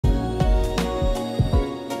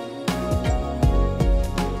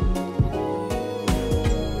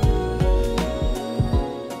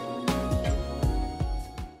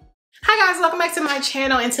guys, welcome back to my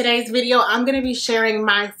channel. In today's video, I'm going to be sharing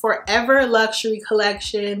my forever luxury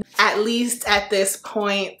collection, at least at this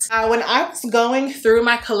point. When I was going through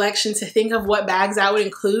my collection to think of what bags I would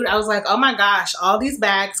include, I was like, oh my gosh, all these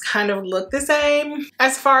bags kind of look the same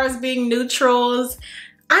as far as being neutrals.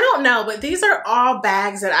 I don't know, but these are all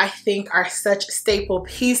bags that I think are such staple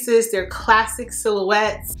pieces. They're classic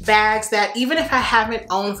silhouettes, bags that even if I haven't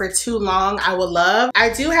owned for too long, I will love.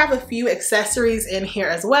 I do have a few accessories in here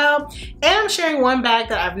as well, and I'm sharing one bag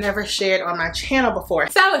that I've never shared on my channel before.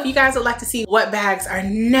 So if you guys would like to see what bags are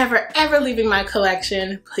never ever leaving my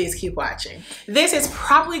collection, please keep watching. This is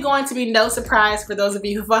probably going to be no surprise for those of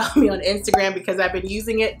you who follow me on Instagram because I've been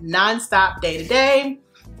using it non-stop day to day.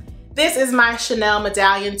 This is my Chanel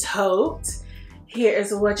medallion tote. Here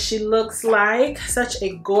is what she looks like. Such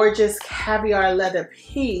a gorgeous caviar leather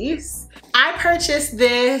piece. I purchased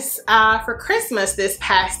this for Christmas this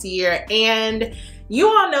past year, and you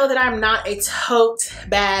all know that I'm not a tote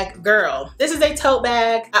bag girl. This is a tote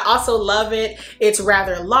bag. I also love it. It's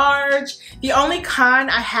rather large. The only con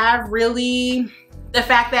I have really, the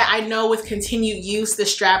fact that I know with continued use, the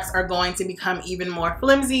straps are going to become even more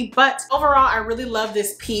flimsy, but overall, I really love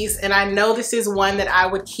this piece, and I know this is one that I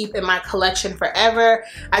would keep in my collection forever.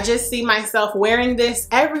 I just see myself wearing this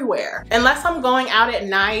everywhere. Unless I'm going out at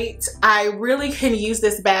night, I really can use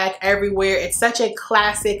this bag everywhere. It's such a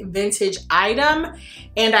classic vintage item,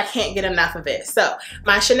 and I can't get enough of it. So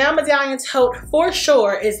my Chanel medallion tote for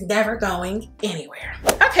sure is never going anywhere.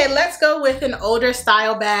 Okay, let's go with an older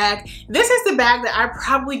style bag. This is the bag that I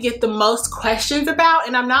probably get the most questions about,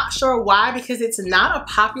 and I'm not sure why, because it's not a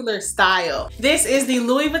popular style. This is the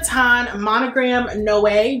Louis Vuitton Monogram Noe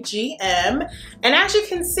GM, and as you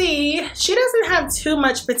can see, she doesn't have too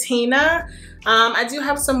much patina. I do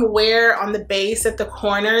have some wear on the base at the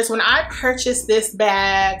corners. When I purchased this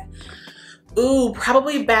bag,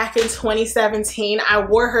 probably back in 2017, I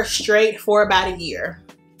wore her straight for about a year,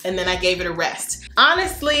 and then I gave it a rest.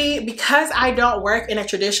 Honestly, because I don't work in a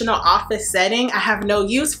traditional office setting, I have no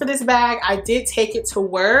use for this bag. I did take it to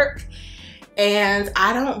work, and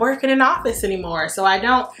I don't work in an office anymore, so I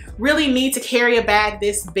don't really need to carry a bag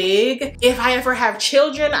this big. If I ever have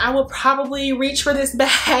children, I will probably reach for this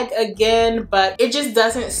bag again, but it just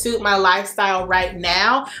doesn't suit my lifestyle right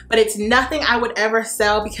now. But it's nothing I would ever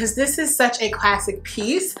sell because this is such a classic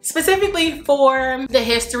piece. Specifically for the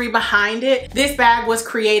history behind it, this bag was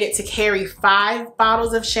created to carry 5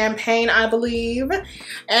 bottles of champagne, I believe,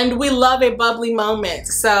 and we love a bubbly moment.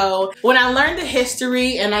 So when I learned the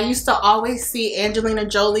history, and I used to always see Angelina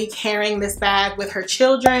Jolie carrying this bag with her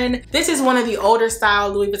children, this is one of the older style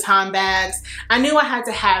Louis Vuitton bags. I knew I had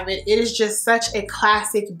to have it. It is just such a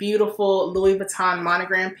classic, beautiful Louis Vuitton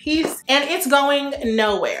monogram piece, and it's going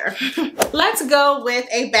nowhere. Let's go with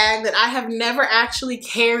a bag that I have never actually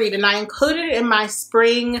carried, and I included it in my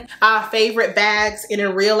spring favorite bags in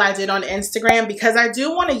a reel I did on Instagram because I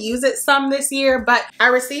do want to use it some this year, but I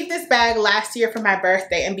received this bag last year for my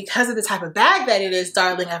birthday, and because of the type of bag that it is,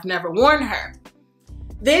 darling, I've never worn her.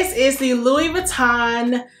 This is the Louis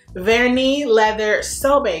Vuitton Vernis Leather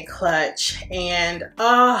Sobe Clutch, and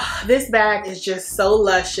this bag is just so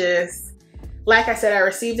luscious. Like I said, I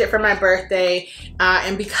received it for my birthday,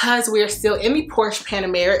 and because we're still in the Porsche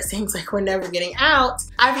Panamera, it seems like we're never getting out.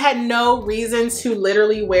 I've had no reason to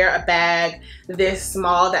literally wear a bag this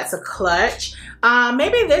small that's a clutch.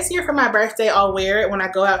 Maybe this year for my birthday I'll wear it when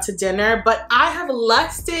I go out to dinner, but I have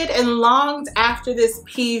lusted and longed after this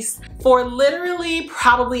piece for literally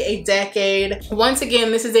probably a decade. Once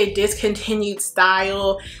again, this is a discontinued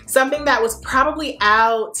style, something that was probably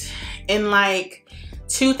out in like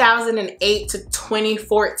 2008 to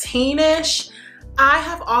 2014-ish. I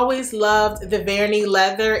have always loved the Vernis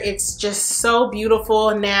leather. It's just so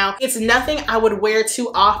beautiful. Now, it's nothing I would wear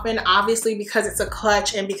too often, obviously, because it's a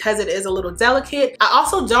clutch and because it is a little delicate. I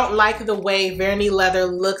also don't like the way Vernis leather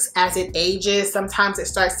looks as it ages. Sometimes it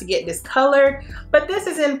starts to get discolored, but this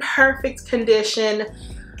is in perfect condition.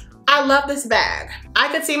 I love this bag. I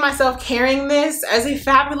could see myself carrying this as a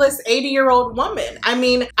fabulous 80-year-old woman. I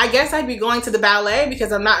mean, I guess I'd be going to the ballet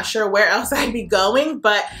because I'm not sure where else I'd be going,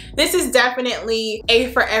 but this is definitely a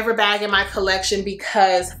forever bag in my collection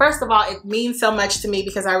because, first of all, it means so much to me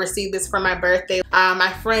because I received this for my birthday.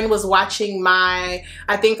 My friend was watching my,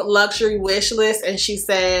 I think, luxury wish list, and she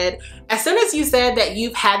said, as soon as you said that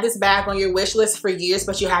you've had this bag on your wish list for years,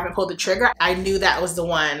 but you haven't pulled the trigger, I knew that was the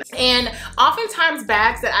one. And oftentimes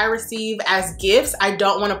bags that I receive as gifts, I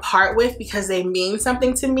don't want to part with because they mean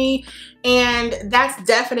something to me. And that's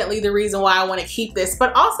definitely the reason why I want to keep this,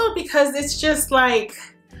 but also because it's just like,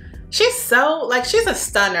 she's so, like, she's a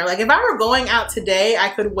stunner. Like, if I were going out today, I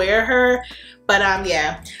could wear her, But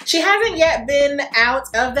yeah, she hasn't yet been out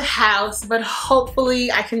of the house, but hopefully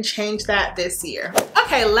I can change that this year.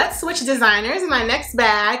 Okay, let's switch designers. My next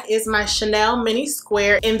bag is my Chanel mini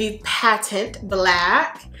square in the patent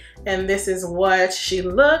black. And this is what she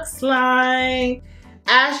looks like.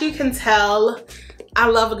 As you can tell, I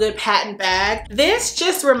love a good patent bag. This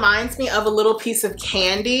just reminds me of a little piece of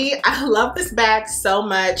candy. I love this bag so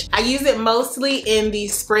much. I use it mostly in the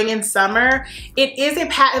spring and summer. It is a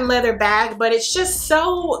patent leather bag, but it's just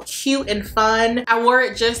so cute and fun. I wore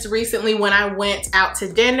it just recently when I went out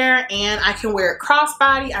to dinner, and I can wear it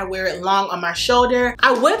crossbody. I wear it long on my shoulder.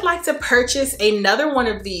 I would like to purchase another one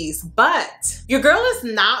of these, but your girl is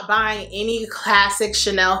not buying any classic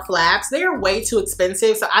Chanel flaps. They are way too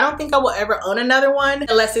expensive, so I don't think I will ever own another one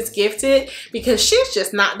unless it's gifted, because she's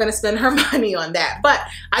just not gonna spend her money on that. But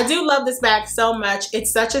I do love this bag so much.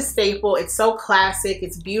 It's such a staple. It's so classic.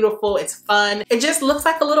 It's beautiful. It's fun. It just looks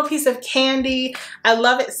like a little piece of candy. I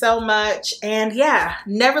love it so much. And yeah,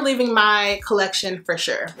 never leaving my collection for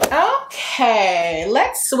sure. Okay,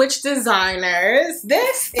 let's switch designers.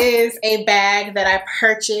 This is a bag that I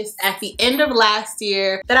purchased at the end of last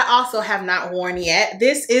year that I also have not worn yet.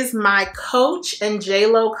 This is my Coach and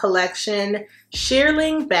JLO collection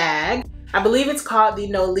shearling bag. I believe it's called the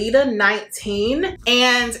Nolita 19.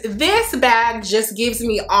 And this bag just gives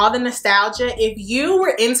me all the nostalgia. If you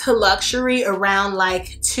were into luxury around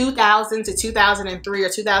like 2000 to 2003 or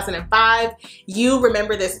 2005, you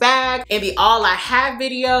remember this bag. In the All I Have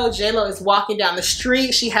video, JLo is walking down the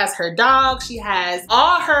street. She has her dog. She has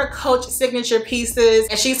all her Coach signature pieces.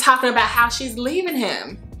 And she's talking about how she's leaving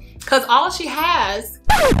him, because all she has,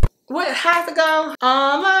 what has to go?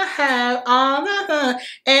 All I have, all I have,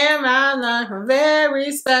 and my life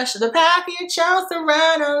very special. The path you chose to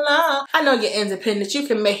run along. I know you're independent. You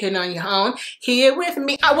can make it on your own. Here with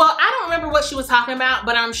me. Well, I don't remember what she was talking about,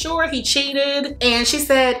 but I'm sure he cheated. And she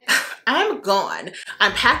said, I'm gone.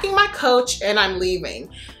 I'm packing my Coach and I'm leaving.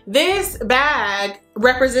 This bag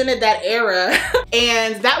represented that era.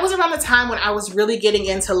 And that was around the time when I was really getting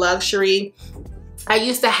into luxury. I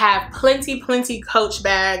used to have plenty Coach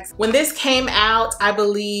bags. When this came out, I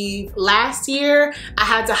believe last year, I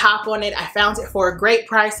had to hop on it. I found it for a great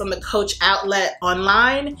price on the Coach outlet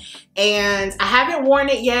online, and I haven't worn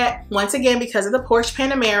it yet, once again because of the Porsche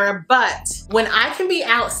Panamera. But when I can be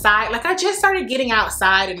outside, like I just started getting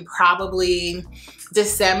outside in probably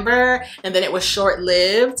December, and then it was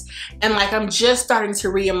short-lived, and like I'm just starting to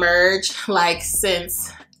reemerge like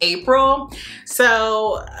since April.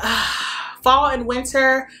 So fall and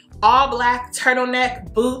winter, all black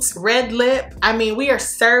turtleneck, boots, red lip. I mean, we are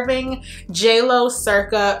serving JLo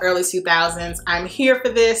circa early 2000s. I'm here for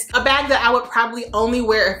this. A bag that I would probably only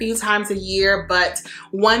wear a few times a year, but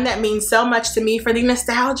one that means so much to me for the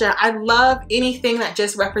nostalgia. I love anything that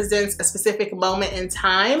just represents a specific moment in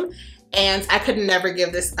time, and I could never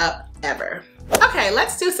give this up ever. Okay,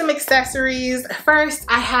 let's do some accessories. First,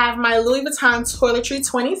 I have my Louis Vuitton Toiletry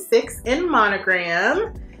 26 in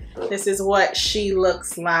Monogram. This is what she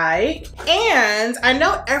looks like. And I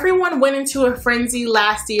know everyone went into a frenzy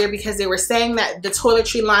last year because they were saying that the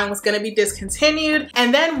toiletry line was gonna be discontinued.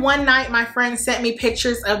 And then one night my friend sent me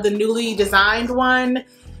pictures of the newly designed one,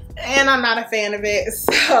 and I'm not a fan of it.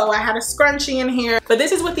 So I had a scrunchie in here, but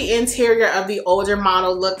this is what the interior of the older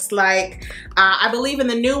model looks like. I believe in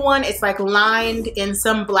the new one, it's like lined in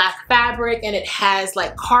some black fabric and it has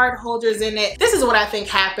like card holders in it. This is what I think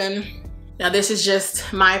happened. Now, this is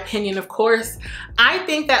just my opinion, of course. I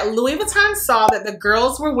think that Louis Vuitton saw that the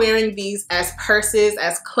girls were wearing these as purses,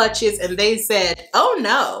 as clutches, and they said, oh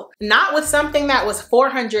no, not with something that was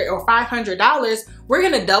 $400 or $500. We're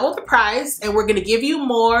gonna double the price and we're gonna give you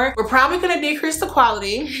more. We're probably gonna decrease the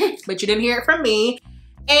quality, but you didn't hear it from me.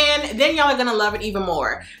 And then y'all are gonna love it even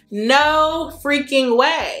more. No freaking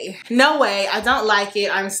way. No way. I don't like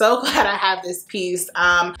it. I'm so glad I have this piece.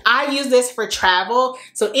 I use this for travel.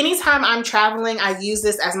 So anytime I'm traveling, I use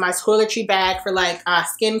this as my toiletry bag for like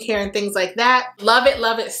skincare and things like that. Love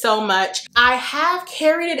it so much. I have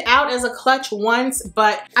carried it out as a clutch once,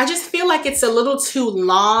 but I just feel like it's a little too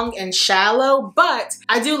long and shallow, but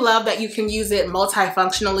I do love that you can use it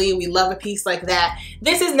multifunctionally. We love a piece like that.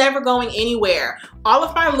 This is never going anywhere. All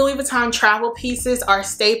of my Louis Vuitton travel pieces are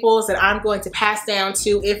staples that I'm going to pass down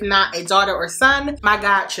to, if not a daughter or son, my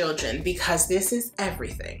godchildren, because this is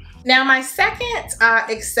everything. Now, my second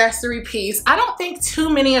accessory piece, I don't think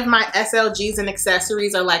too many of my SLGs and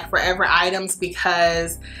accessories are like forever items,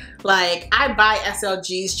 because like I buy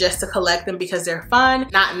SLGs just to collect them because they're fun,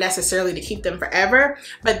 not necessarily to keep them forever.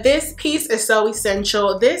 But this piece is so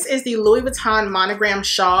essential. This is the Louis Vuitton Monogram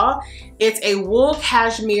Shawl. It's a wool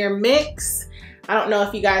cashmere mix. I don't know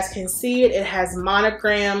if you guys can see it. It has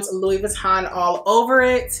monograms, Louis Vuitton all over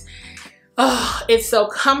it. Oh, it's so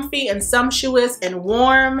comfy and sumptuous and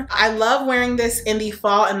warm. I love wearing this in the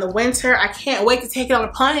fall and the winter. I can't wait to take it on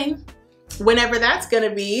a plane, whenever that's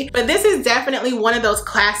gonna be. But this is definitely one of those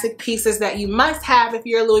classic pieces that you must have if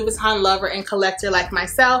you're a Louis Vuitton lover and collector like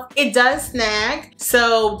myself. It does snag,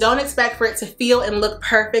 so don't expect for it to feel and look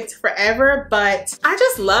perfect forever, but I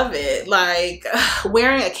just love it. Like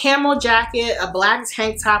wearing a camel jacket, a black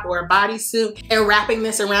tank top, or a bodysuit and wrapping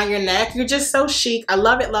this around your neck, you're just so chic. I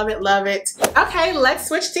love it, love it, love it. Okay, let's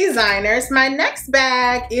switch designers. My next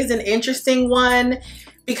bag is an interesting one,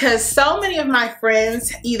 because so many of my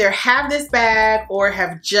friends either have this bag or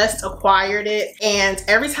have just acquired it, and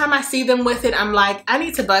every time I see them with it, I'm like, I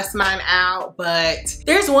need to bust mine out. But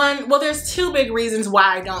there's two big reasons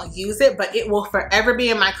why I don't use it, but it will forever be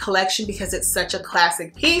in my collection because it's such a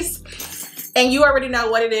classic piece. And you already know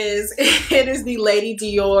what it is. It is the Lady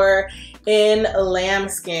Dior in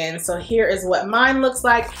lambskin. So here is what mine looks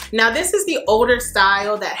like. Now this is the older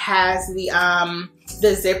style that has the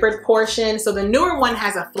zippered portion. So the newer one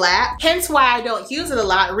has a flap, hence why I don't use it a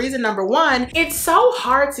lot. Reason number one, it's so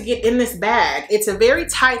hard to get in this bag. It's a very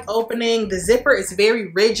tight opening. The zipper is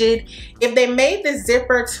very rigid. If they made the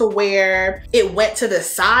zipper to where it went to the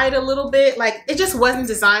side a little bit, like it just wasn't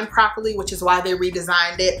designed properly, which is why they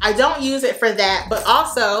redesigned it. I don't use it for that, but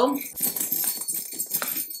also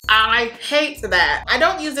I hate that. I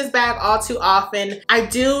don't use this bag all too often. I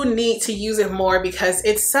do need to use it more because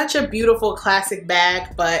it's such a beautiful classic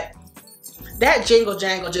bag, but that jingle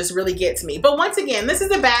jangle just really gets me. But once again, this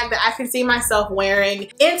is a bag that I can see myself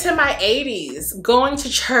wearing into my 80s, going to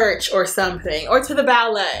church or something, or to the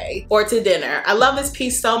ballet, or to dinner. I love this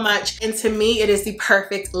piece so much, and to me, it is the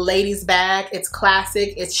perfect ladies bag. It's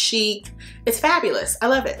classic, it's chic, it's fabulous. I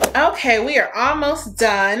love it. Okay, we are almost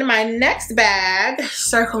done. My next bag,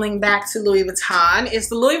 circling back to Louis Vuitton, is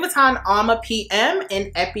the Louis Vuitton Alma PM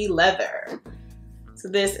in Epi leather. So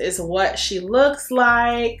this is what she looks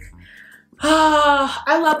like. Oh,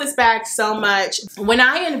 I love this bag so much. When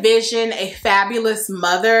I envision a fabulous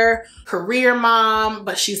mother, career mom,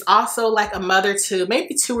 but she's also like a mother to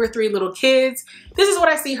maybe 2 or 3 little kids, this is what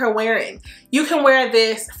I see her wearing. You can wear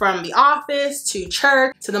this from the office to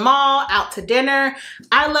church, to the mall, out to dinner.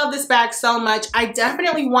 I love this bag so much. I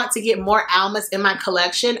definitely want to get more Almas in my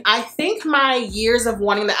collection. I think my years of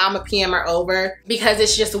wanting the Alma PM are over because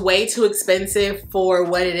it's just way too expensive for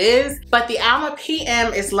what it is. But the Alma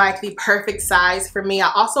PM is like the perfect size for me.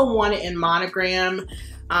 I also want it in monogram.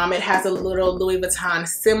 It has a little Louis Vuitton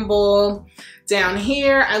symbol down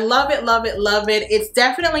here. I love it, love it, love it. It's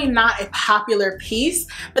definitely not a popular piece,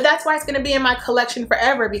 but that's why it's gonna be in my collection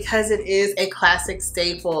forever, because it is a classic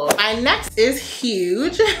staple. My next is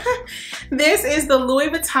huge. This is the Louis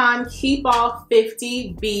Vuitton Keepall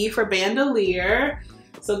 50B for bandolier.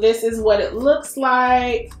 So this is what it looks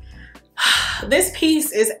like. This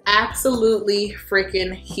piece is absolutely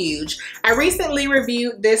freaking huge. I recently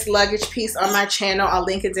reviewed this luggage piece on my channel. I'll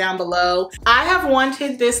link it down below. I have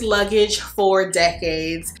wanted this luggage for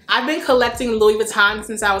decades. I've been collecting Louis Vuitton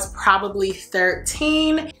since I was probably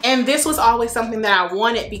 13, and this was always something that I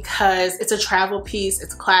wanted because it's a travel piece,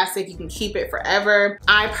 it's classic, you can keep it forever.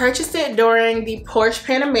 I purchased it during the Porsche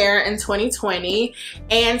Panamera in 2020,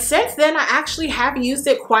 and since then I actually have used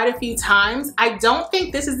it quite a few times. I don't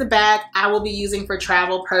think this is the bag I will be using for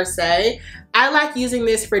travel per se. I like using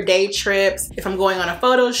this for day trips, if I'm going on a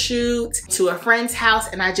photo shoot, to a friend's house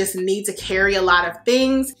and I just need to carry a lot of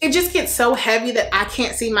things. It just gets so heavy that I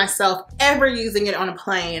can't see myself ever using it on a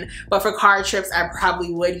plane, but for car trips I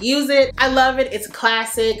probably would use it. I love it, it's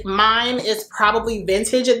classic. Mine is probably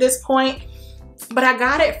vintage at this point, but I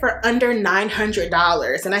got it for under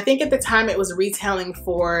 $900, and I think at the time it was retailing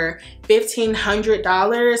for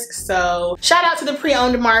 $1,500. So shout out to the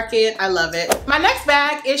pre-owned market, I love it. My next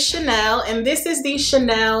bag is Chanel, and this is the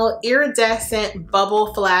Chanel Iridescent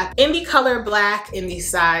Bubble Flap in the color black in the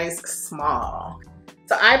size small.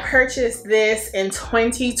 So I purchased this in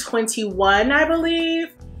 2021, I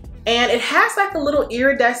believe. And it has like a little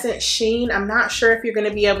iridescent sheen. I'm not sure if you're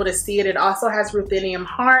gonna be able to see it. It also has ruthenium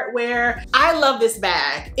hardware. I love this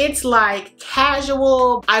bag. It's like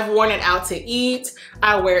casual. I've worn it out to eat.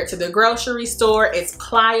 I wear it to the grocery store. It's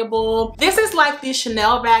pliable. This is like the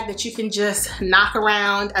Chanel bag that you can just knock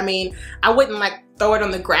around. I mean, I wouldn't like throw it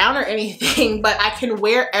on the ground or anything, but I can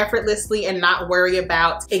wear effortlessly and not worry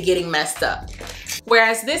about it getting messed up.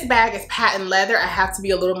 Whereas this bag is patent leather, I have to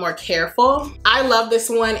be a little more careful. I love this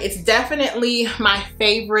one. It's definitely my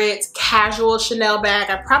favorite casual Chanel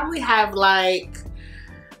bag. I probably have like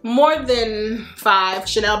more than 5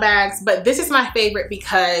 Chanel bags, but this is my favorite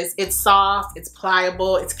because it's soft, it's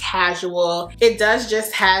pliable, it's casual. It does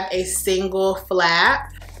just have a single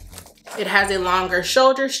flap. It has a longer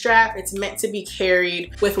shoulder strap. It's meant to be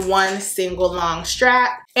carried with one single long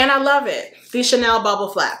strap, and I love it. The Chanel bubble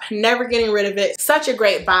flap, never getting rid of it. Such a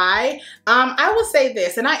great buy. I will say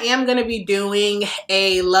this, and I am gonna be doing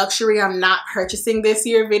a luxury I'm not purchasing this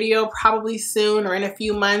year video, probably soon or in a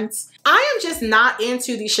few months. I am just not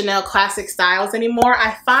into the Chanel classic styles anymore.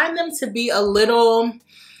 I find them to be a little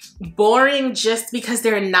boring just because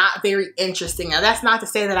they're not very interesting. Now that's not to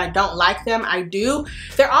say that I don't like them, I do.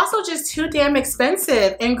 They're also just too damn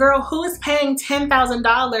expensive, and girl, who is paying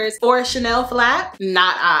 $10,000 for a Chanel flap?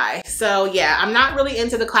 Not I. So yeah, I'm not really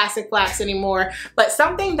into the classic flaps anymore, but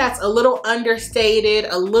something that's a little understated,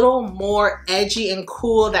 a little more edgy and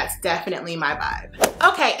cool, that's definitely my vibe.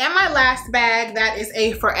 Okay, and my last bag that is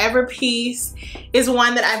a forever piece is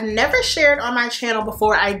one that I've never shared on my channel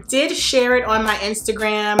before. I did share it on my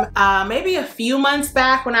Instagram maybe a few months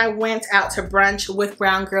back when I went out to brunch with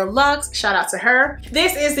Brown Girl Lux. Shout out to her.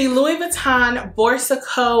 This is the Louis Vuitton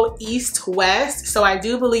Boursicotte East West. So I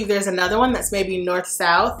do believe there's another one that's maybe north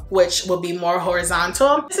south, which will be more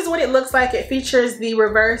horizontal. This is what it looks like. It features the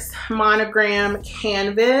reverse monogram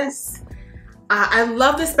canvas. I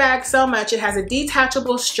love this bag so much. It has a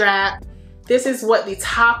detachable strap. This is what the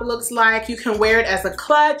top looks like. You can wear it as a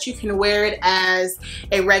clutch. You can wear it as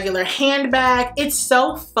a regular handbag. It's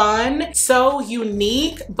so fun, so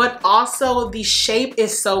unique, but also the shape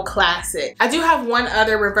is so classic. I do have one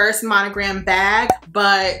other reverse monogram bag,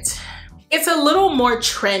 but it's a little more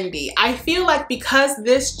trendy. I feel like because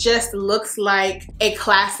this just looks like a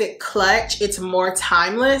classic clutch, it's more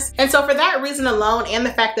timeless. And so for that reason alone, and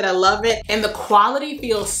the fact that I love it, and the quality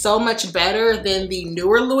feels so much better than the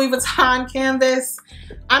newer Louis Vuitton canvas,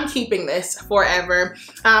 I'm keeping this forever.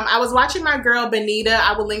 I was watching my girl Benita,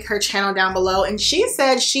 I will link her channel down below, and she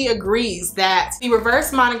said she agrees that the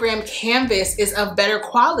reverse monogram canvas is of better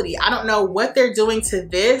quality. I don't know what they're doing to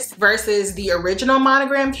this versus the original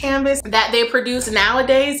monogram canvas that they produce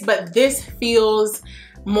nowadays, but this feels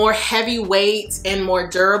more heavyweight and more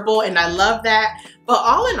durable, and I love that. But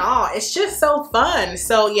all in all, it's just so fun.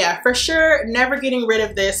 So yeah, for sure, never getting rid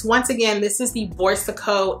of this. Once again, this is the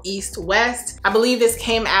Boursicotte East West. I believe this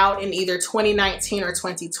came out in either 2019 or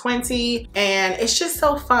 2020, and it's just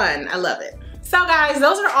so fun. I love it. So guys,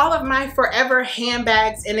 those are all of my forever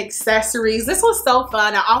handbags and accessories. This was so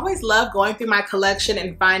fun. I always love going through my collection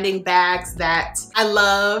and finding bags that I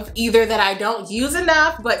love, either that I don't use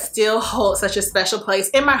enough but still hold such a special place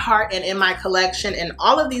in my heart and in my collection. And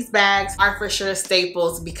all of these bags are for sure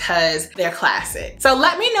staples because they're classic. So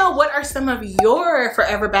let me know, what are some of your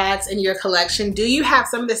forever bags in your collection? Do you have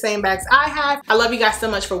some of the same bags I have? I love you guys so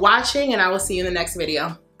much for watching, and I will see you in the next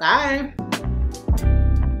video. Bye.